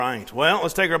Right, well,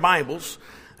 let's take our Bibles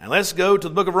and let's go to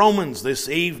the book of Romans this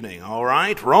evening, all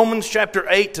right? Romans chapter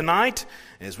 8 tonight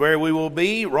is where we will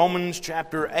be, Romans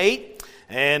chapter 8.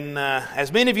 And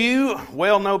as many of you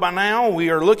well know by now,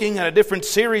 we are looking at a different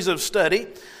series of study,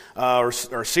 or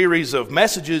series of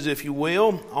messages, if you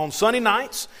will, on Sunday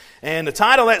nights. And the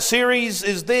title of that series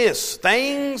is this: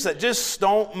 Things That Just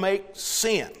Don't Make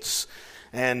Sense.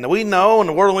 And we know in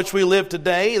the world in which we live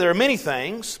today, there are many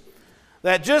things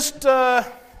that just,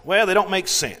 they don't make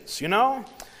sense, you know?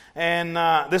 And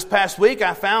this past week,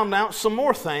 I found out some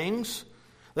more things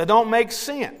that don't make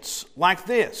sense, like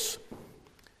this.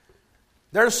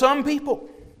 There are some people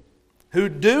who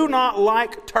do not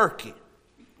like turkey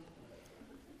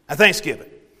at Thanksgiving.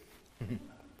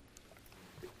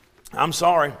 I'm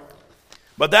sorry,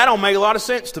 but that don't make a lot of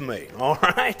sense to me, all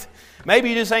right? Maybe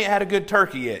you just ain't had a good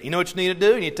turkey yet. You know what you need to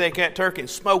do? You need to take that turkey and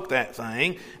smoke that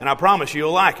thing, and I promise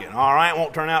you'll like it, all right? It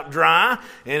won't turn out dry,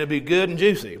 and it'll be good and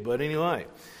juicy, but anyway.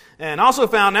 And also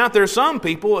found out there are some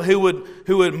people who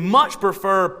would much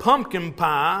prefer pumpkin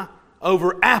pie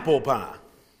over apple pie.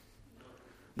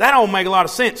 That don't make a lot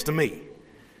of sense to me.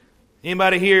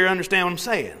 Anybody here understand what I'm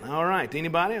saying? All right,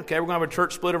 anybody? Okay, we're going to have a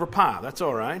church split over pie. That's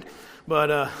all right.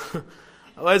 But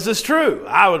is this true?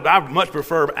 I would much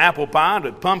prefer apple pie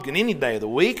to pumpkin any day of the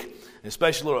week,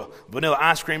 especially a little vanilla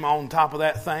ice cream on top of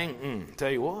that thing.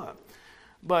 Tell you what.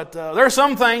 But there are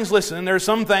some things, there are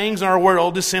some things in our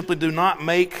world that simply do not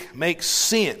make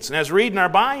sense. And as we read in our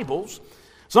Bibles,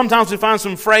 sometimes we find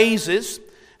some phrases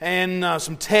and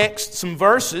some texts, some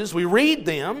verses. We read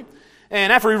them,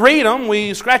 and after we read them,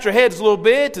 we scratch our heads a little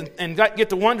bit and get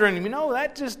to wondering,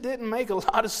 that just didn't make a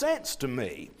lot of sense to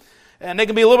me. And they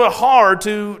can be a little bit hard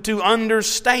to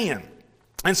understand.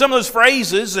 And some of those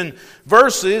phrases and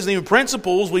verses and even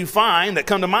principles we find that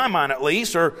come to my mind at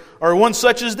least are ones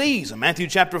such as these. In Matthew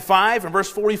chapter 5 and verse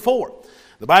 44,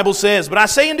 the Bible says, "But I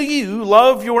say unto you,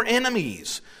 love your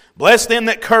enemies, bless them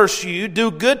that curse you, do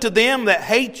good to them that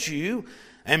hate you,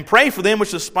 and pray for them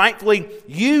which despitefully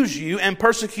use you and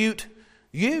persecute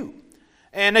you."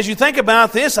 And as you think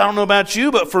about this, I don't know about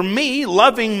you, but for me,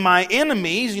 loving my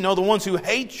enemies, the ones who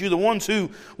hate you, the ones who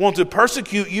want to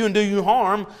persecute you and do you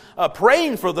harm,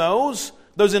 praying for those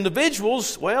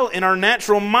individuals, in our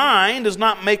natural mind does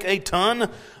not make a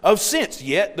ton of sense.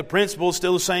 Yet the principle is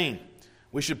still the same.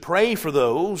 We should pray for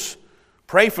those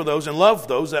and love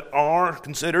those that are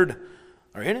considered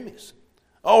our enemies.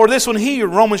 Or this one here,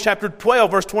 Romans chapter 12,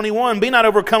 verse 21, "Be not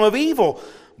overcome of evil,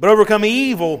 but overcome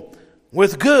evil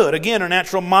with good." Again, our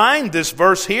natural mind, this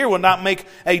verse here will not make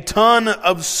a ton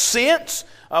of sense,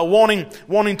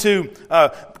 wanting to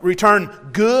return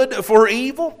good for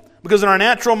evil. Because in our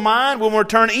natural mind, we want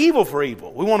to return evil for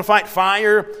evil. We want to fight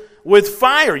fire with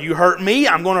fire. You hurt me,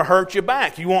 I'm going to hurt you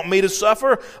back. You want me to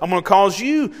suffer, I'm going to cause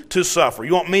you to suffer.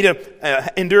 You want me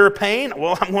to endure pain,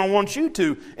 well, I'm going to want you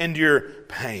to endure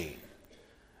pain.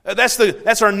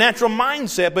 That's our natural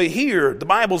mindset, but here the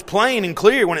Bible's plain and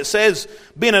clear when it says,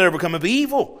 "Be not overcome of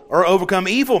evil," or overcome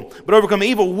evil, but overcome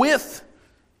evil with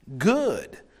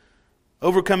good.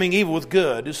 Overcoming evil with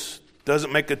good just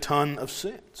doesn't make a ton of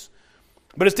sense.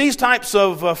 But it's these types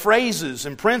of phrases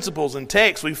and principles and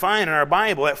texts we find in our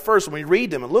Bible at first when we read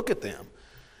them and look at them.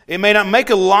 It may not make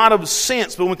a lot of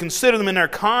sense, but when we consider them in their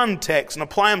context and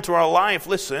apply them to our life,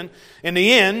 in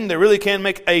the end, they really can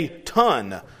make a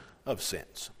ton of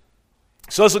sense.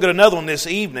 So let's look at another one this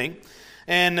evening,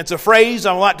 and it's a phrase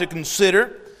I would like to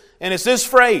consider, and it's this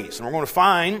phrase, and we're going to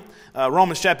find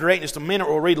Romans chapter 8 in just a minute.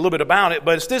 We'll read a little bit about it,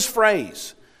 but it's this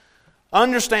phrase.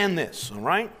 Understand this, all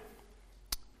right?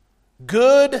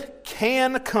 Good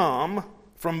can come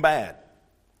from bad.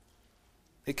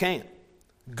 It can.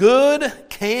 Good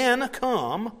can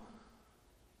come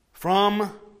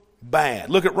from bad.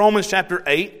 Look at Romans chapter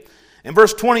 8 and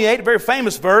verse 28, a very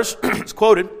famous verse. It's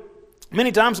quoted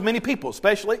many times by many people,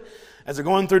 especially as they're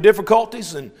going through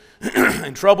difficulties and,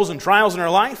 and troubles and trials in their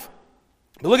life.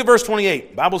 But look at verse 28.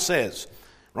 The Bible says,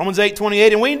 Romans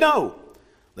 8:28, "And we know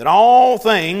that all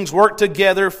things work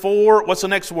together for," what's the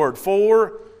next word?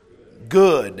 "For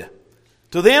good.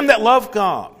 To them that love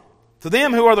God, to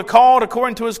them who are the called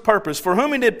according to His purpose, for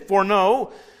whom He did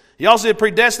foreknow, He also did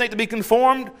predestinate to be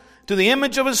conformed to the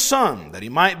image of His Son, that He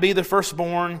might be the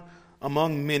firstborn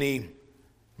among many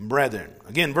brethren."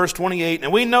 Again, verse 28,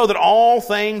 "And we know that all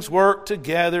things work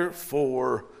together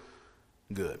for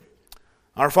good."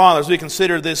 Our Father, as we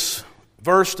consider this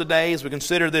verse today, as we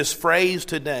consider this phrase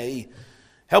today,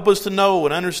 help us to know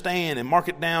and understand and mark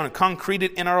it down and concrete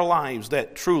it in our lives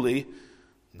that truly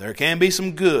there can be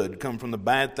some good come from the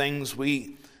bad things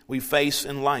we face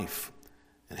in life.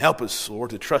 And help us, Lord,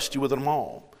 to trust You with them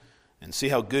all and see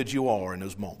how good You are in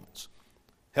those moments.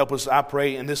 Help us, I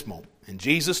pray, in this moment. In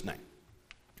Jesus' name,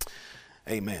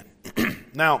 amen.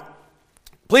 Now,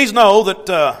 please know that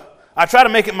I try to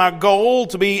make it my goal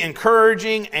to be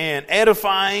encouraging and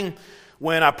edifying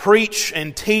when I preach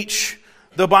and teach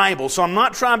the Bible. So I'm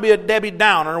not trying to be a Debbie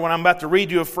Downer when I'm about to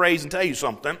read you a phrase and tell you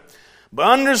something. But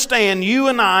understand, you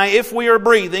and I, if we are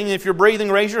breathing, if you're breathing,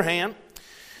 raise your hand.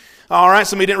 All right,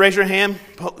 somebody didn't raise your hand,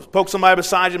 poke somebody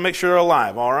beside you and make sure they're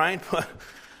alive, all right?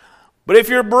 But if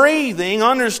you're breathing,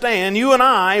 understand, you and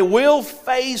I will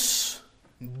face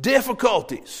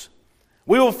difficulties.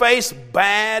 We will face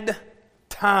bad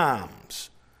times.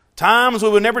 Times we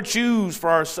would never choose for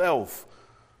ourselves.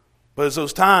 But it's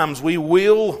those times we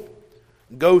will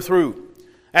go through.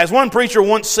 As one preacher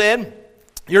once said,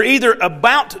 you're either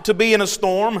about to be in a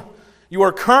storm, you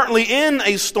are currently in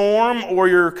a storm, or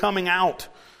you're coming out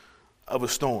of a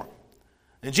storm.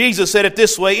 And Jesus said it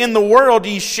this way, in the world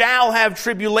ye shall have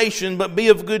tribulation, but be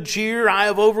of good cheer, I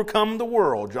have overcome the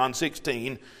world. John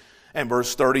 16 and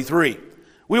verse 33.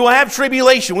 We will have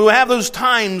tribulation. We will have those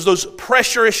times, those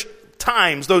pressurish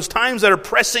times, those times that are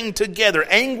pressing together,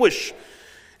 anguish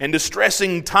and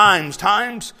distressing times,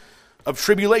 times of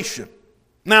tribulation.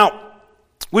 Now,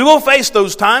 we will face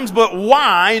those times, but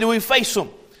why do we face them?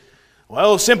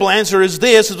 Well, the simple answer is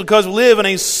this, is because we live in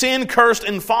a sin-cursed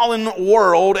and fallen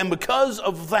world, and because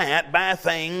of that, bad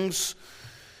things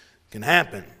can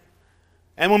happen.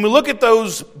 And when we look at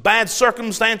those bad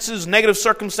circumstances, negative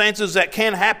circumstances that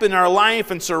can happen in our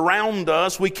life and surround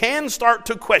us, we can start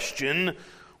to question,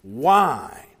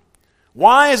 why?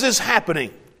 Why is this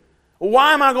happening?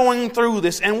 Why am I going through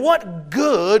this? And what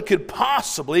good could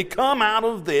possibly come out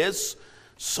of this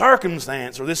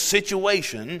circumstance or this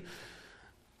situation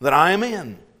that I am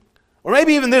in? Or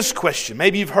maybe even this question.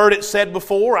 Maybe you've heard it said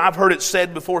before. I've heard it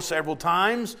said before several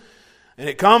times. And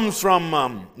it comes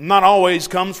from, not always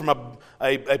comes from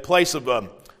a place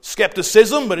of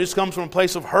skepticism, but it just comes from a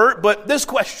place of hurt. But this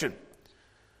question,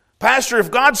 Pastor,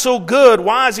 if God's so good,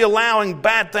 why is He allowing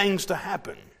bad things to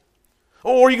happen?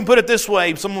 Or you can put it this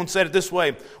way, someone said it this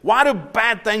way, why do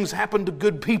bad things happen to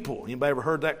good people? Anybody ever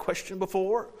heard that question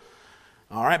before?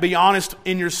 All right, be honest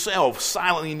in yourself,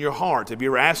 silently in your heart. Have you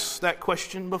ever asked that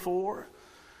question before?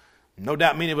 No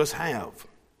doubt many of us have.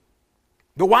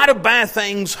 But why do bad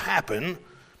things happen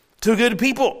to good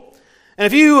people? And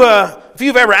if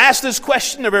you've ever asked this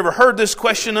question, or ever heard this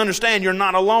question, understand you're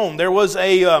not alone. There was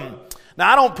now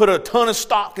I don't put a ton of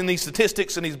stock in these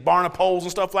statistics and these Barna polls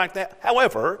and stuff like that.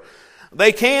 However,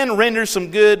 they can render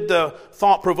some good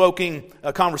thought-provoking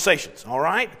conversations, all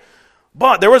right?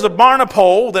 But there was a Barna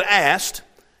poll that asked,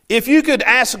 if you could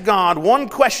ask God one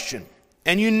question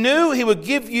and you knew He would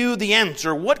give you the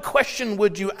answer, what question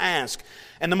would you ask?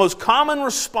 And the most common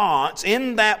response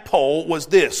in that poll was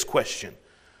this question: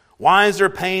 why is there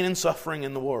pain and suffering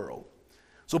in the world?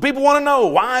 So people want to know,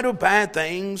 why do bad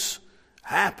things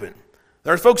happen?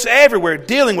 There are folks everywhere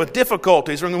dealing with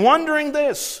difficulties and wondering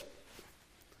this: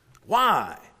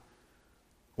 why?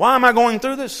 Why am I going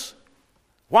through this?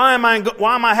 Why am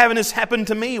I having this happen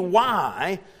to me?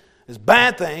 Why is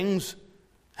bad things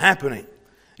happening?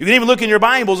 You can even look in your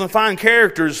Bibles and find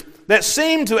characters that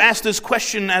seem to ask this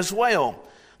question as well.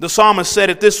 The psalmist said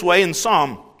it this way in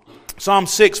Psalm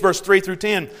 6, verse 3 through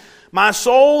 10. My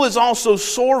soul is also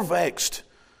sore vexed,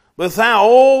 but Thou,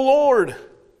 O Lord,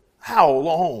 how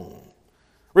long?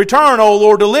 Return, O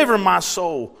Lord, deliver my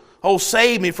soul. Oh,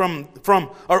 save me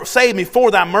save me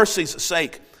for Thy mercy's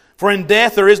sake. For in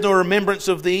death there is no remembrance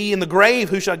of Thee. In the grave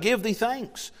who shall give Thee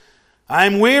thanks? I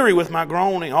am weary with my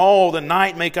groaning. All the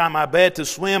night make I my bed to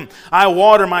swim. I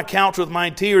water my couch with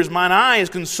my tears. Mine eye is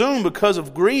consumed because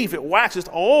of grief. It waxeth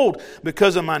old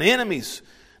because of mine enemies.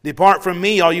 Depart from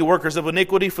me, all you workers of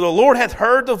iniquity, for the Lord hath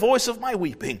heard the voice of my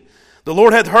weeping. The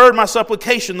Lord hath heard my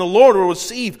supplication. The Lord will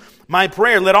receive my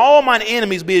prayer. Let all mine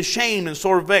enemies be ashamed and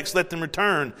sore vexed. Let them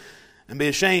return and be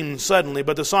ashamed suddenly.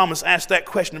 But the psalmist asked that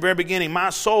question at the very beginning. My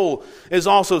soul is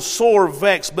also sore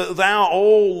vexed, but Thou,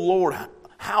 O Lord,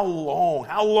 how long?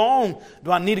 How long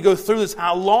do I need to go through this?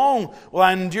 How long will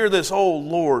I endure this? Oh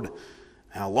Lord,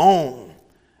 how long?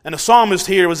 And the psalmist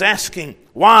here was asking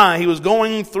why he was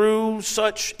going through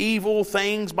such evil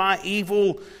things by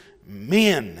evil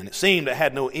men. And it seemed it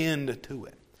had no end to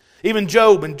it. Even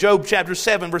Job, in Job chapter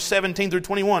 7, verse 17 through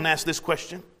 21, asked this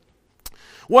question: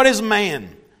 what is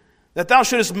man, that Thou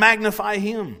shouldest magnify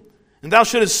him, and Thou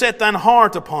shouldest set Thine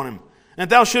heart upon him, and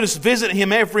Thou shouldest visit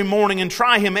him every morning and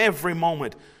try him every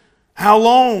moment? How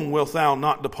long wilt Thou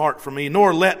not depart from me,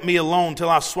 nor let me alone till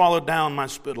I swallow down my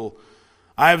spittle?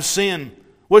 I have sinned.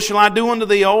 What shall I do unto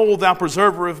Thee, O Thou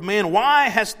preserver of men? Why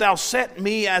hast Thou set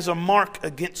me as a mark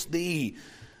against Thee,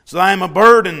 so that I am a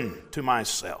burden to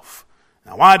myself?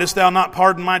 Now why dost thou not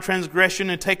pardon my transgression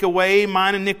and take away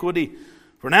mine iniquity?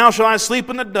 For now shall I sleep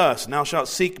in the dust, and thou shalt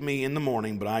seek me in the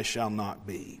morning, but I shall not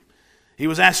be. He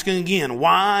was asking again,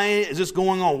 why is this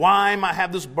going on? Why am I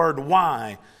have this burden?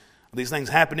 Why are these things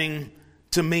happening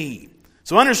to me?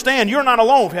 So understand, you're not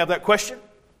alone if you have that question.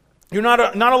 You're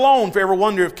not alone if you ever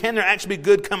wonder if can there actually be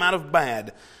good come out of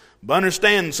bad. But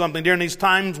understand something during these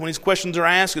times when these questions are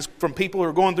asked is from people who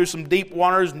are going through some deep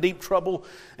waters and deep trouble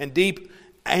and deep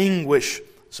anguish.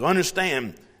 So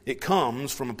understand, it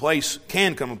comes from a place,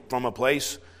 can come from a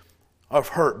place of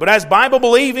hurt. But as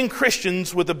Bible-believing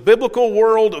Christians with a biblical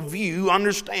world view,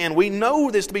 understand, we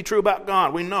know this to be true about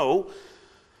God. We know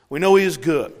He is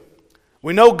good.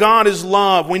 We know God is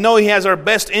love. We know He has our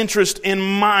best interest in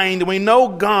mind. We know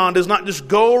God does not just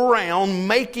go around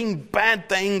making bad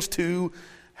things to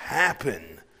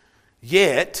happen.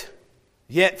 Yet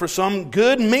for some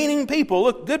good-meaning people,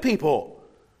 look, good people,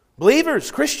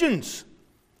 believers, Christians,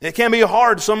 it can be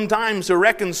hard sometimes to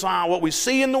reconcile what we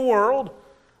see in the world,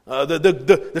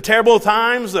 the terrible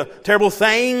times, the terrible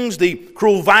things, the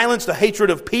cruel violence, the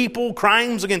hatred of people,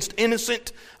 crimes against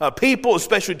innocent people,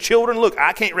 especially children. Look,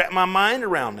 I can't wrap my mind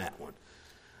around that one.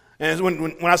 And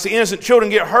when I see innocent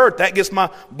children get hurt, that gets my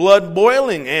blood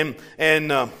boiling, and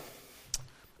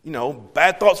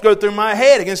bad thoughts go through my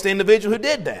head against the individual who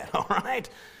did that. All right,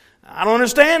 I don't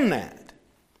understand that.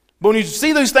 But when you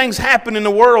see these things happen in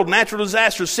the world, natural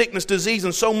disasters, sickness, disease,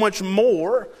 and so much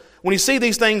more, when you see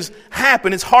these things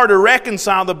happen, it's hard to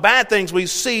reconcile the bad things we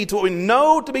see to what we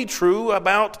know to be true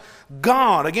about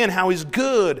God. Again, how He's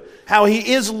good, how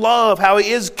He is love, how He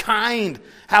is kind,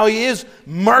 how He is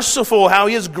merciful, how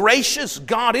He is gracious.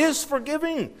 God is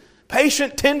forgiving,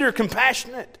 patient, tender,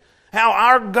 compassionate. How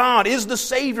our God is the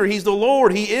Savior. He's the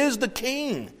Lord. He is the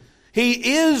King.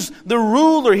 He is the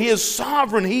ruler. He is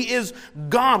sovereign. He is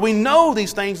God. We know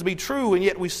these things to be true, and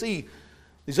yet we see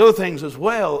these other things as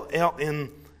well out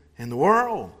in the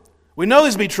world. We know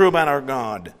these to be true about our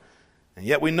God, and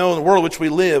yet we know in the world in which we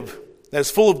live that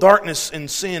is full of darkness and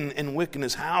sin and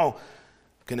wickedness. How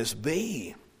can this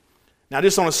be? Now,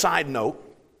 just on a side note,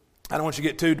 I don't want you to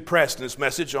get too depressed in this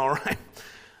message, all right?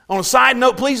 On a side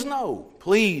note, please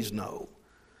know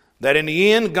that in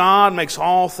the end, God makes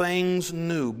all things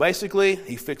new. Basically,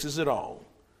 He fixes it all.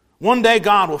 One day,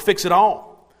 God will fix it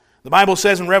all. The Bible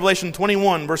says in Revelation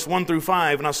 21, verse 1 through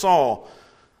 5, and I saw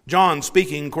John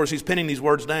speaking, of course, he's penning these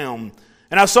words down.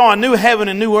 And I saw a new heaven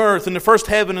and new earth, and the first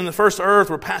heaven and the first earth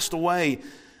were passed away.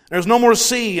 There was no more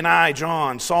sea, and I,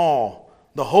 John, saw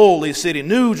the holy city,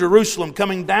 New Jerusalem,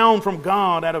 coming down from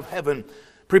God out of heaven,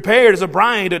 prepared as a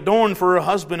bride adorned for her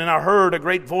husband. And I heard a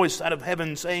great voice out of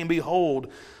heaven saying,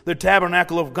 Behold, the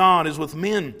tabernacle of God is with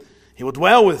men. He will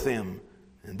dwell with them,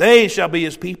 and they shall be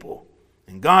His people.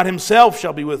 And God Himself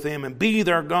shall be with them, and be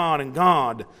their God. And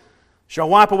God shall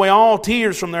wipe away all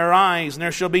tears from their eyes, and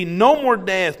there shall be no more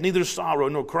death, neither sorrow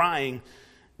nor crying,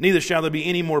 neither shall there be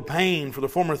any more pain, for the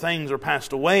former things are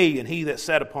passed away. And He that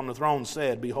sat upon the throne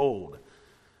said, Behold,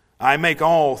 I make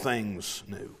all things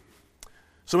new.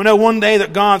 So we know one day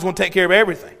that God's going to take care of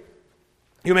everything.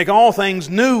 He'll make all things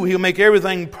new. He'll make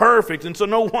everything perfect. And so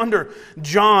no wonder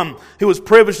John, who was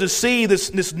privileged to see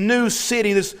this new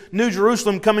city, this new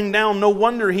Jerusalem coming down, no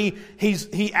wonder he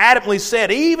adamantly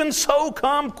said, Even so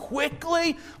come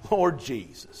quickly, Lord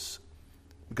Jesus.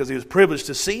 Because he was privileged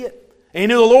to see it. And he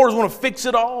knew the Lord was going to fix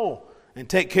it all and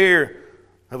take care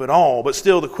of it all. But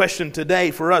still the question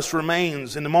today for us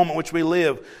remains, in the moment in which we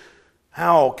live,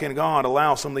 how can God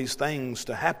allow some of these things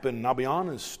to happen? And I'll be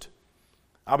honest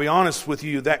with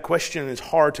you, that question is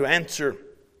hard to answer.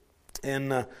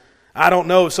 And I don't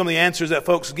know if some of the answers that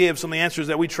folks give, some of the answers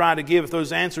that we try to give, if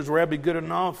those answers were ever be good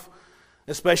enough,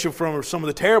 especially from some of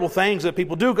the terrible things that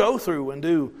people do go through and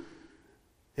do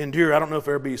endure. I don't know if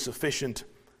they'll be sufficient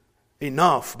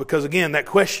enough. Because again, that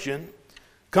question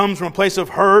comes from a place of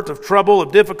hurt, of trouble,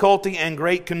 of difficulty, and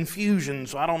great confusion.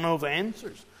 So I don't know if the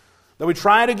answers that we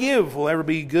try to give will ever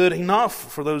be good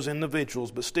enough for those individuals.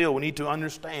 But still, we need to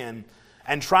understand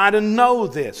and try to know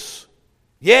this.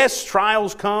 Yes,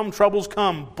 trials come, troubles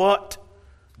come, but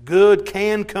good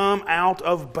can come out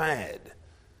of bad.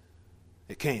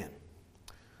 It can.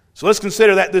 So let's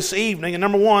consider that this evening. And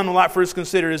number one I'd like for us to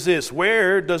consider is this.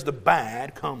 Where does the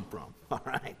bad come from? All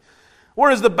right.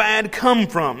 Where does the bad come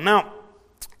from? Now,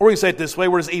 we're going to say it this way.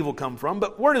 Where does evil come from?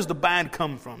 But where does the bad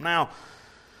come from? Now,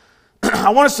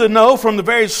 I want us to know from the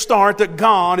very start that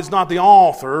God is not the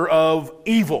author of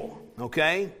evil.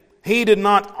 Okay? He did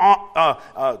not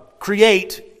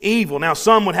create evil. Now,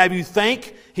 some would have you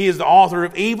think He is the author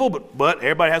of evil, but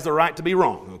everybody has the right to be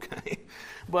wrong, okay?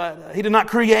 But He did not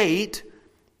create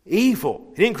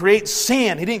evil. He didn't create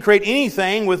sin. He didn't create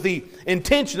anything with the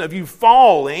intention of you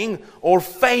falling or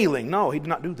failing. No, He did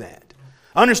not do that.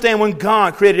 Understand, when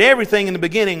God created everything in the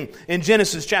beginning in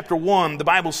Genesis chapter 1, the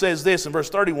Bible says this in verse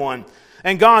 31,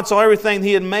 "And God saw everything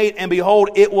He had made, and behold,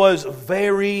 it was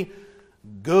very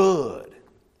good."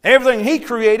 Everything He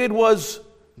created was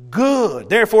good.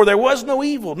 Therefore, there was no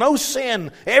evil, no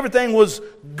sin. Everything was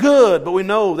good, but we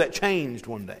know that changed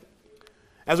one day.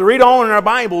 As we read on in our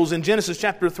Bibles in Genesis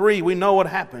chapter 3, we know what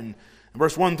happened. In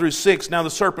verse 1 through 6, "Now the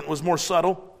serpent was more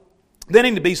subtle than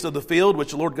any beast of the field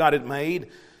which the Lord God had made.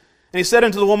 And he said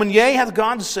unto the woman, Yea, hath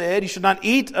God said, Ye should not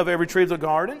eat of every tree of the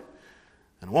garden?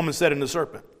 And the woman said unto the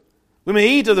serpent, We may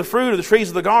eat of the fruit of the trees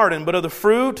of the garden, but of the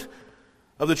fruit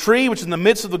of the tree which is in the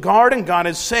midst of the garden, God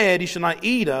has said, Ye shall not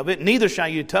eat of it, neither shall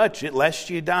you touch it, lest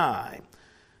ye die.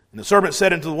 And the serpent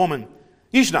said unto the woman,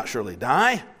 Ye shall not surely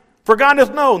die. For God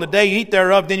doth know, in the day ye eat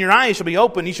thereof, then your eyes shall be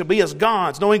opened, ye shall be as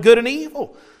gods, knowing good and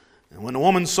evil. And when the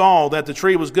woman saw that the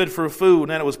tree was good for food,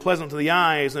 and that it was pleasant to the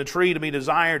eyes, and a tree to be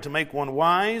desired to make one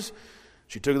wise,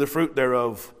 she took of the fruit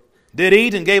thereof, did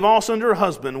eat, and gave also unto her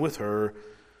husband with her,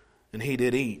 and he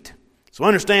did eat. So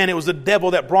understand, it was the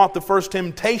devil that brought the first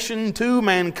temptation to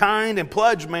mankind and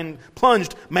plunged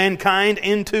mankind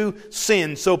into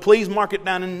sin. So please mark it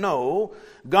down and know,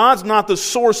 God's not the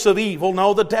source of evil.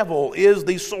 No, the devil is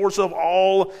the source of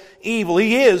all evil.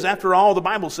 He is, after all, the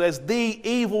Bible says, the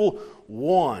evil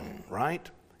one, right?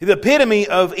 The epitome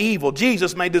of evil.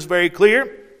 Jesus made this very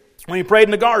clear when He prayed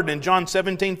in the garden in John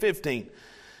 17:15.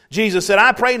 Jesus said,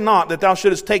 I pray not that thou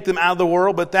shouldest take them out of the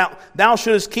world, but thou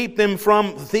shouldest keep them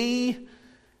from the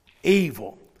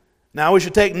evil. Now we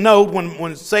should take note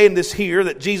when saying this here,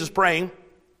 that Jesus praying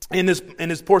in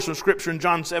this portion of Scripture in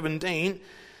John 17,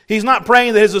 He's not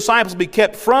praying that His disciples be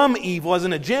kept from evil as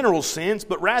in a general sense,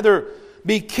 but rather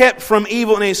be kept from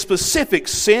evil in a specific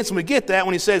sense. And we get that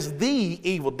when He says the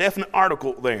evil, definite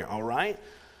article there, all right?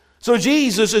 So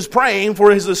Jesus is praying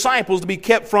for His disciples to be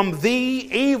kept from the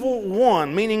evil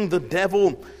one, meaning the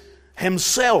devil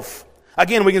himself.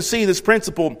 Again, we can see this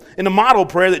principle in the model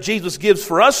prayer that Jesus gives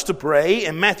for us to pray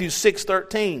in Matthew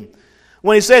 6:13.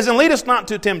 When He says, And lead us not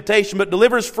to temptation, but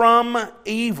deliver us from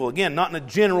evil. Again, not in a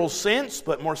general sense,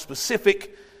 but more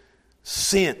specific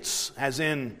sense, as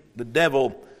in the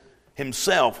devil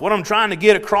himself. What I'm trying to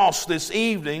get across this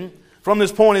evening from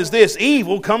this point is this: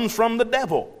 evil comes from the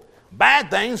devil. Bad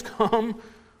things come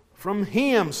from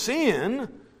him. Sin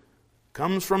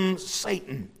comes from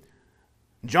Satan.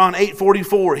 John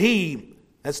 8:44, he,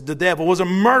 that's the devil, was a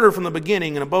murderer from the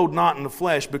beginning and abode not in the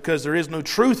flesh, because there is no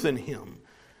truth in him.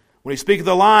 When he speaketh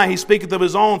a lie, he speaketh of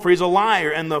his own, for he is a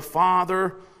liar and the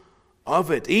father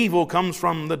of it. Evil comes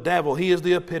from the devil. He is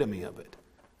the epitome of it,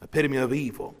 epitome of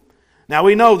evil. Now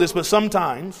we know this, but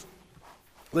sometimes,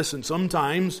 listen,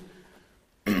 sometimes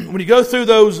when you go through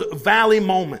those valley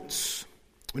moments,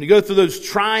 when you go through those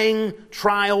trying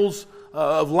trials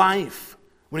of life,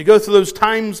 when you go through those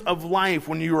times of life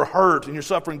when you are hurt and you're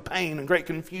suffering pain and great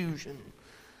confusion,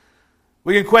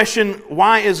 we can question,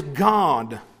 why is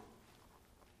God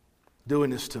doing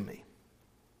this to me?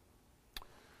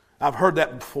 I've heard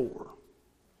that before.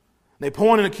 They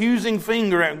point an accusing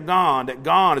finger at God, that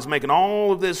God is making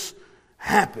all of this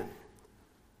happen.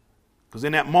 Because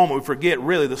in that moment we forget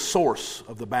really the source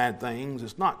of the bad things.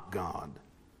 It's not God,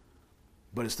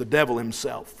 but it's the devil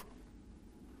himself.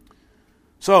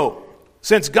 So,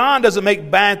 since God doesn't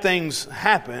make bad things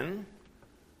happen,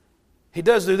 He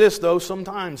does do this though,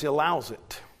 sometimes He allows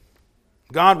it.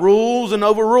 God rules and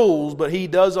overrules, but He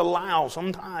does allow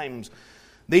sometimes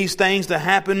these things to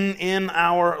happen in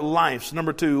our lives.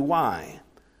 Number two, why?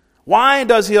 Why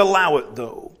does He allow it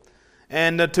though?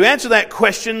 And to answer that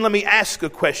question, let me ask a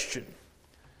question.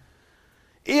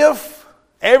 If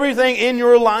everything in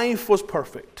your life was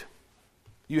perfect,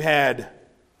 you had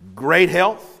great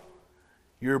health,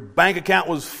 your bank account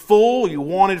was full, you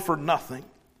wanted for nothing.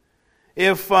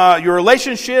 If your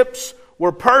relationships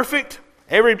were perfect,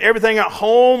 everything at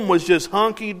home was just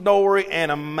hunky-dory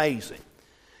and amazing.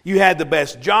 You had the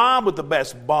best job with the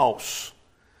best boss.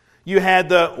 You had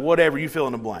the whatever, you fill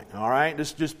in the blank, all right?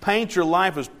 Just paint your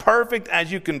life as perfect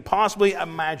as you can possibly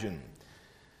imagine.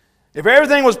 If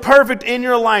everything was perfect in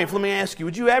your life, let me ask you,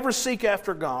 would you ever seek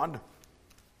after God?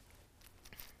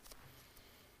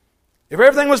 If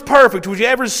everything was perfect, would you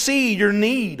ever see your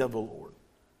need of the Lord?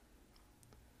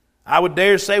 I would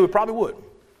dare say we probably would.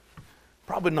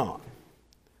 Probably not.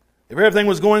 If everything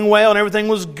was going well and everything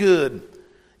was good.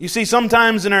 You see,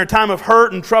 sometimes in our time of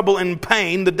hurt and trouble and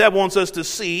pain, the devil wants us to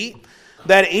see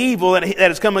that evil that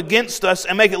has come against us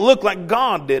and make it look like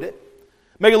God did it.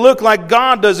 Make it look like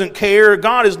God doesn't care,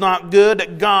 God is not good,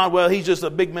 that God, well, He's just a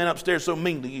big man upstairs so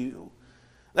mean to you.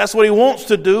 That's what He wants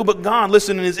to do, but God,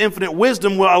 listen, in His infinite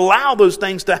wisdom, will allow those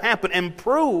things to happen and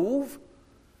prove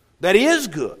that He is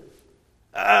good,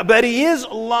 that He is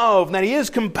love, that He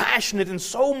is compassionate, and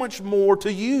so much more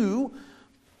to you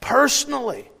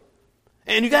personally.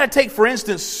 And you got to take, for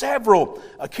instance, several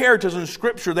characters in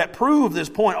Scripture that prove this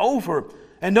point over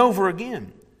and over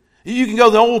again. You can go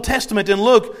to the Old Testament and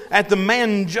look at the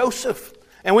man Joseph.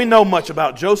 And we know much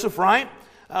about Joseph, right?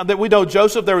 That we know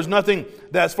Joseph, there was nothing,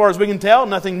 that as far as we can tell,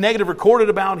 nothing negative recorded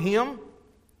about him.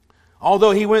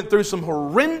 Although he went through some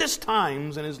horrendous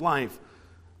times in his life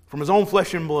from his own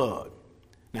flesh and blood.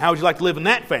 Now, how would you like to live in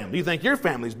that family? Do you think your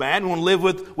family's bad and want to live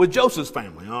with Joseph's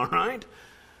family, all right?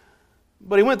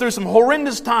 But he went through some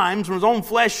horrendous times from his own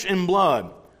flesh and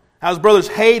blood. How his brothers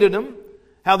hated him,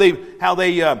 how they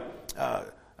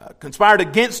conspired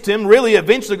against him, really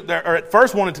eventually, or at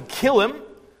first wanted to kill him.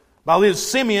 I believe it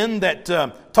was Simeon that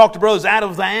talked the brothers out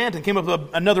of that and came up with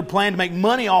another plan to make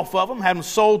money off of them, had them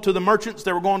sold to the merchants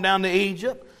that were going down to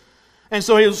Egypt. And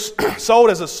so he was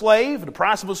sold as a slave, the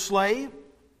price of a slave.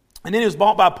 And then he was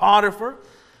bought by Potiphar.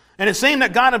 And it seemed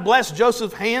that God had blessed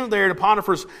Joseph's hand there at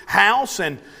Potiphar's house,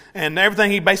 and everything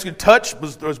he basically touched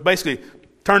was basically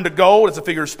turned to gold. It's a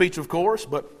figure of speech, of course,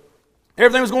 but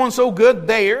everything was going so good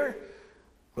there.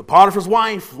 But Potiphar's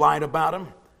wife lied about him,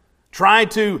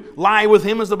 tried to lie with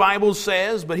him, as the Bible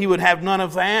says, but he would have none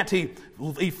of that. He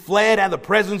fled out of the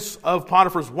presence of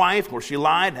Potiphar's wife. Of course, she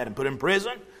lied, had him put in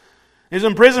prison. He was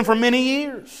in prison for many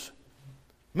years.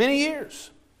 Many years.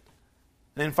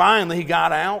 And then finally he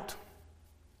got out.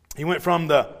 He went from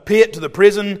the pit to the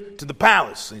prison to the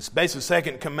palace. He's basically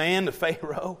second in command to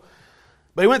Pharaoh.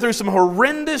 But he went through some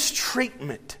horrendous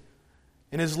treatment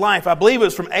in his life. I believe it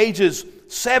was from ages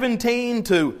 17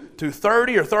 to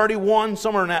 30 or 31,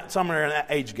 somewhere in that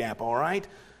age gap, all right?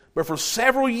 But for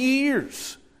several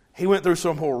years, he went through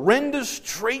some horrendous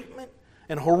treatment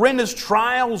and horrendous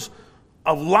trials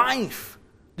of life.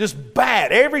 Just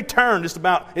bad. Every turn, just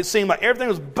about, it seemed like everything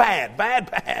was bad,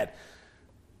 bad, bad.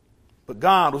 But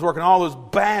God was working all those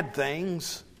bad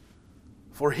things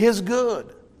for His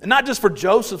good. And not just for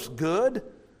Joseph's good,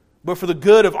 but for the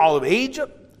good of all of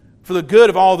Egypt, for the good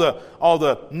of all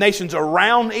the nations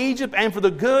around Egypt, and for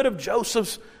the good of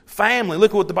Joseph's family.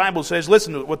 Look at what the Bible says.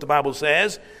 Listen to what the Bible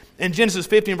says. In Genesis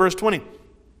 15, verse 20,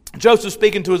 Joseph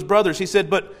speaking to his brothers, he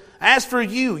said, "But as for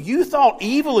you, you thought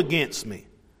evil against me,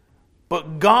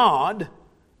 but God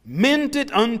meant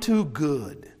it unto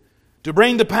good, to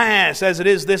bring to pass as it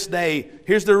is this day."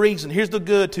 Here's the reason, here's the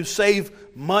good, to save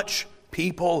much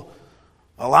people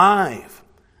alive.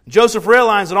 Joseph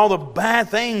realized that all the bad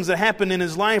things that happened in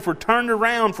his life were turned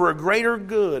around for a greater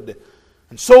good.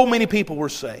 And so many people were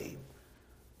saved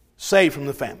from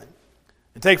the famine.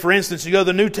 And take, for instance, you go to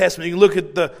the New Testament, you can look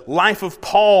at the life of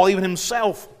Paul, even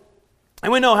himself.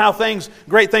 And we know how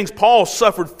great things Paul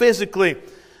suffered physically,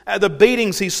 the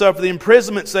beatings he suffered, the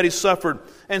imprisonments that he suffered,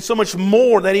 and so much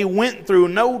more that he went through.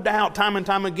 No doubt, time and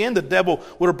time again, the devil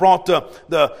would have brought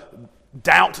the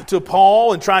doubt to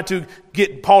Paul and tried to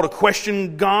get Paul to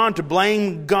question God, to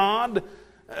blame God.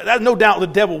 There's no doubt the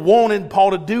devil wanted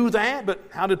Paul to do that, but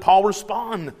how did Paul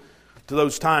respond to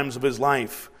those times of his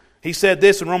life? He said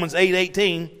this in Romans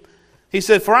 8:18. He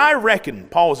said, "For I reckon,"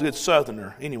 Paul was a good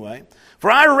southerner anyway,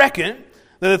 "for I reckon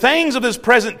that the things of this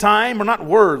present time are not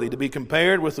worthy to be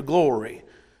compared with the glory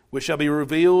which shall be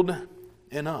revealed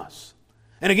in us."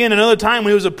 And again, another time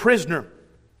when he was a prisoner,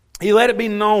 he let it be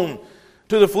known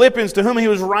to the Philippians to whom he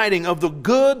was writing of the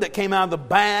good that came out of the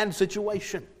bad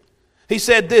situation. He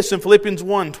said this in Philippians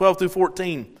 1, 12 through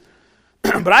 14.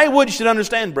 "But I would you should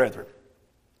understand, brethren,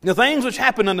 the things which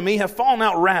happened unto me have fallen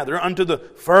out rather unto the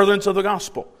furtherance of the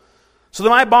gospel, so that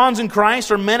my bonds in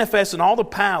Christ are manifest in all the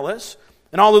palace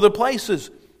and all other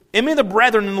places. In me the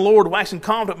brethren in the Lord, waxing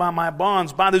confident by my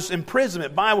bonds, by this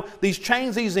imprisonment, by these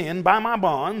chains he's in, by my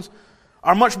bonds,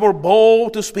 are much more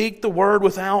bold to speak the word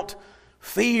without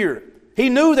fear." He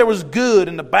knew there was good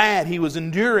in the bad he was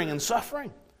enduring and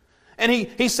suffering. And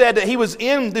he said that he was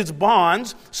in these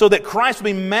bonds so that Christ would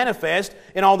be manifest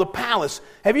in all the palace.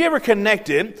 Have you ever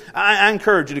connected? I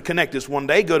encourage you to connect this one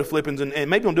day. Go to Philippians, and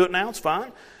maybe don't do it now, it's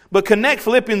fine. But connect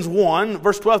Philippians 1,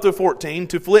 verse 12 through 14,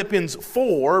 to Philippians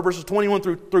 4, verses 21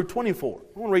 through 24.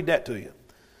 I want to read that to you.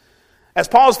 As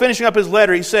Paul is finishing up his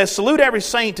letter, he says, "Salute every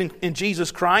saint in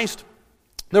Jesus Christ.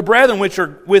 The brethren which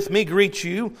are with me greet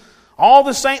you. All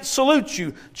the saints salute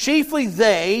you, chiefly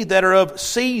they that are of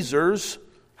Caesar's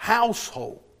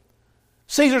household."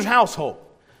 Caesar's household.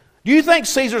 Do you think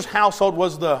Caesar's household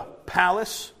was the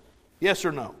palace? Yes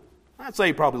or no? I'd say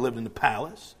he probably lived in the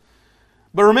palace.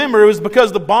 But remember, it was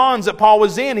because the bonds that Paul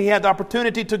was in, he had the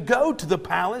opportunity to go to the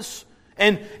palace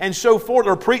and show forth,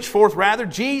 or preach forth rather,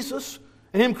 Jesus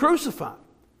and Him crucified.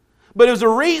 But it was a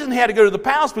reason he had to go to the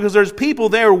palace, because there's people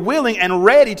there willing and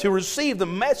ready to receive the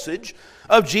message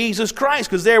of Jesus Christ.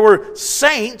 Because there were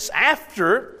saints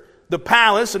after the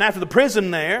palace and after the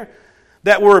prison there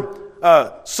that were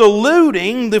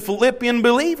saluting the Philippian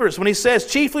believers when he says,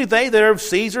 chiefly they that are of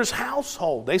Caesar's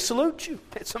household. They salute you.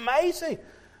 It's amazing.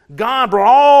 God brought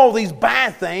all these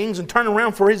bad things and turned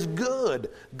around for His good.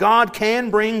 God can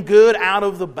bring good out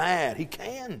of the bad. He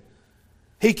can.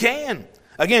 He can.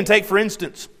 Again, take for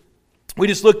instance, we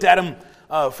just looked at them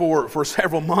for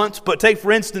several months, but take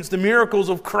for instance the miracles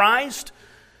of Christ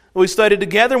we studied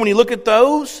together. When you look at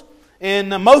those, and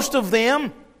most of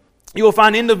them, you will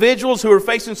find individuals who are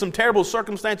facing some terrible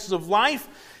circumstances of life,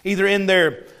 either in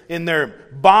their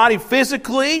body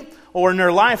physically, or in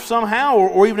their life somehow,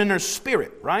 or even in their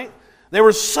spirit, right? They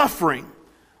were suffering.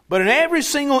 But in every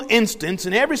single instance,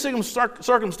 in every single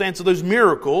circumstance of those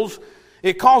miracles,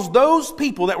 it caused those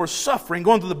people that were suffering,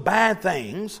 going through the bad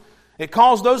things, it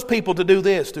caused those people to do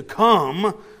this, to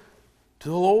come to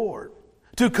the Lord.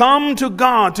 To come to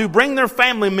God, to bring their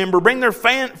family member, bring their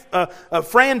friend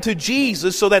to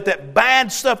Jesus, so that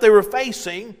bad stuff they were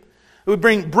facing would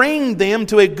bring them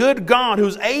to a good God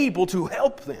who's able to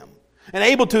help them and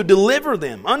able to deliver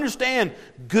them. Understand,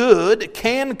 good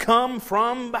can come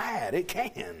from bad. It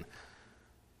can.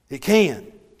 It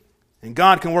can. And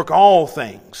God can work all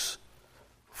things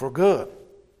for good.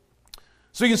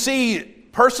 So you can see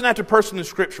person after person in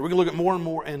Scripture. We can look at more and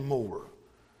more and more.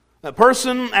 Now,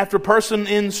 person after person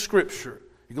in Scripture.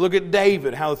 You can look at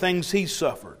David, how the things he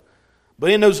suffered.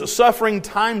 But in those suffering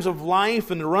times of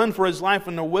life and the run for his life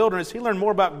in the wilderness, he learned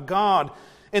more about God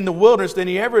in the wilderness than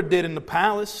he ever did in the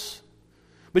palace.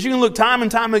 But you can look time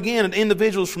and time again at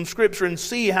individuals from Scripture and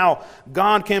see how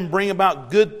God can bring about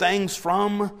good things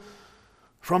from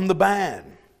the bad.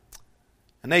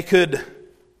 And they could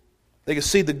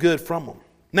see the good from them.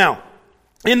 Now,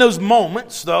 in those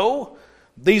moments, though,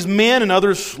 these men and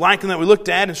others like them that we looked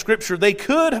at in Scripture, they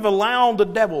could have allowed the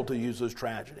devil to use those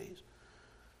tragedies.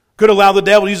 Could allow the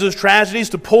devil to use those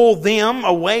tragedies to pull them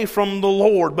away from the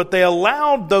Lord. But they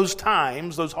allowed those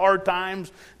times, those hard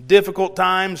times, difficult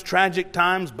times, tragic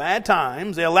times, bad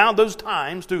times, they allowed those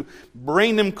times to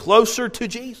bring them closer to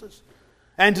Jesus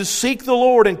and to seek the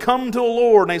Lord and come to the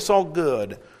Lord, and they saw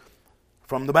good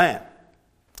from the bad.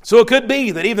 So it could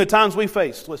be that even the times we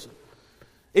face, listen,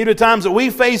 even the times that we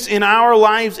face in our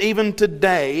lives even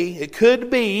today, it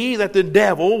could be that the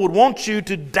devil would want you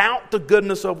to doubt the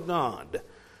goodness of God.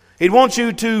 He'd want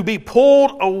you to be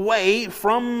pulled away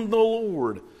from the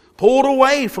Lord, pulled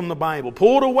away from the Bible,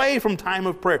 pulled away from time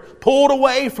of prayer, pulled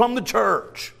away from the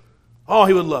church. Oh,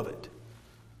 he would love it.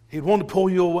 He'd want to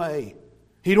pull you away.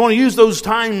 He'd want to use those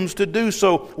times to do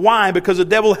so. Why? Because the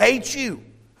devil hates you.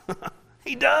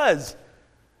 He does.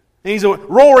 And he's a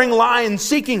roaring lion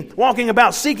walking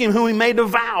about seeking whom he may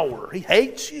devour. He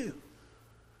hates you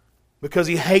because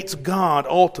he hates God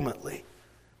ultimately.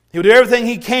 He will do everything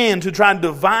he can to try to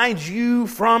divide you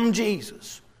from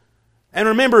Jesus. And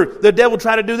remember, the devil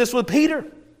tried to do this with Peter.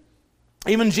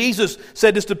 Even Jesus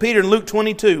said this to Peter in Luke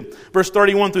 22, verse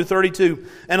 31 through 32.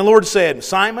 And the Lord said,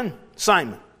 Simon,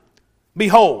 Simon,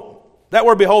 behold. That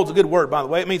word behold is a good word, by the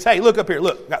way. It means, hey, look up here.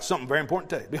 Look, got something very important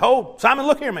to tell you. Behold, Simon,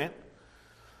 look here, man.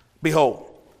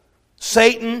 Behold,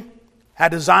 Satan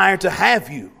had desired to have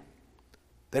you,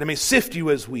 that he may sift you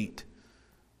as wheat.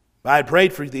 But I had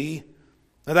prayed for thee,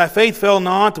 that thy faith fail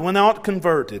not, and when thou art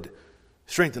converted,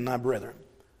 strengthen thy brethren.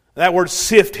 That word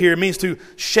sift here means to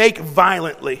shake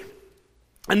violently.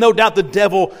 And no doubt the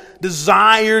devil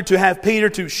desired to have Peter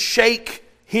to shake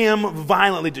him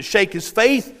violently, to shake his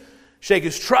faith, shake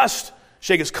his trust,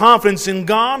 shake his confidence in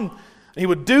God. And he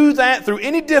would do that through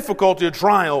any difficulty or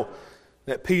trial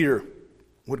that Peter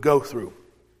would go through.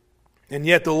 And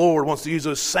yet the Lord wants to use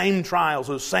those same trials,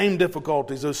 those same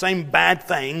difficulties, those same bad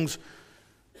things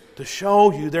to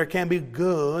show you there can be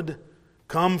good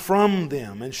come from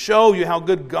them and show you how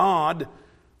good God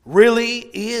really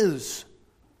is.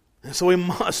 And so we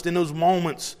must, in those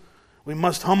moments, we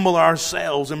must humble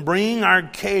ourselves and bring our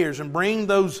cares and bring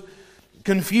those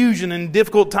confusion and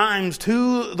difficult times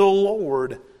to the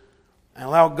Lord and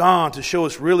allow God to show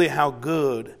us really how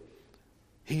good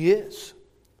He is.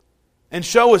 And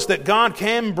show us that God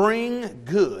can bring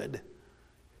good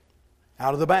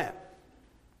out of the bad.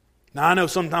 Now, I know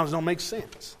sometimes it don't make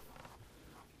sense.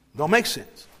 It don't make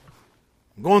sense.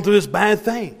 I'm going through this bad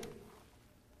thing.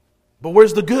 But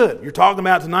where's the good? You're talking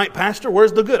about tonight, Pastor.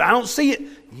 Where's the good? I don't see it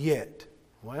yet.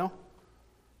 Well,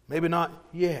 maybe not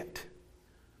yet.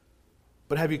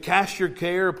 But have you cast your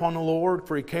care upon the Lord,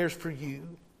 for He cares for you?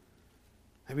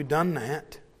 Have you done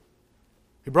that?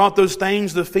 You brought those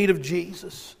things to the feet of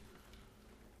Jesus.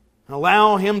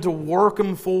 Allow Him to work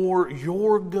them for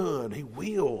your good. He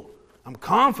will. I'm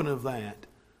confident of that.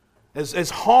 As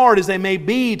hard as they may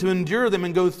be to endure them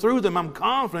and go through them, I'm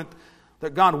confident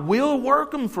that God will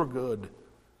work them for good.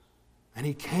 And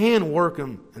He can work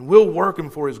them and will work them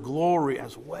for His glory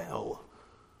as well.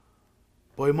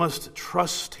 But we must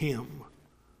trust Him.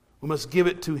 We must give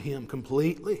it to Him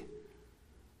completely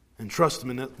and trust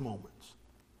Him in those moments.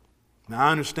 Now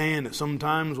I understand that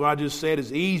sometimes what I just said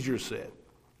is easier said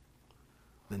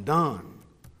than done.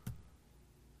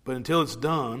 But until it's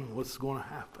done, what's going to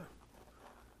happen?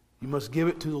 You must give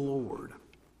it to the Lord.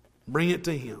 Bring it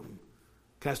to Him.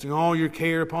 Casting all your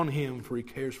care upon Him, for He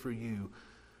cares for you.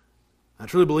 I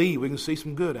truly believe we can see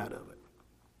some good out of it.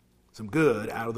 Some good out of the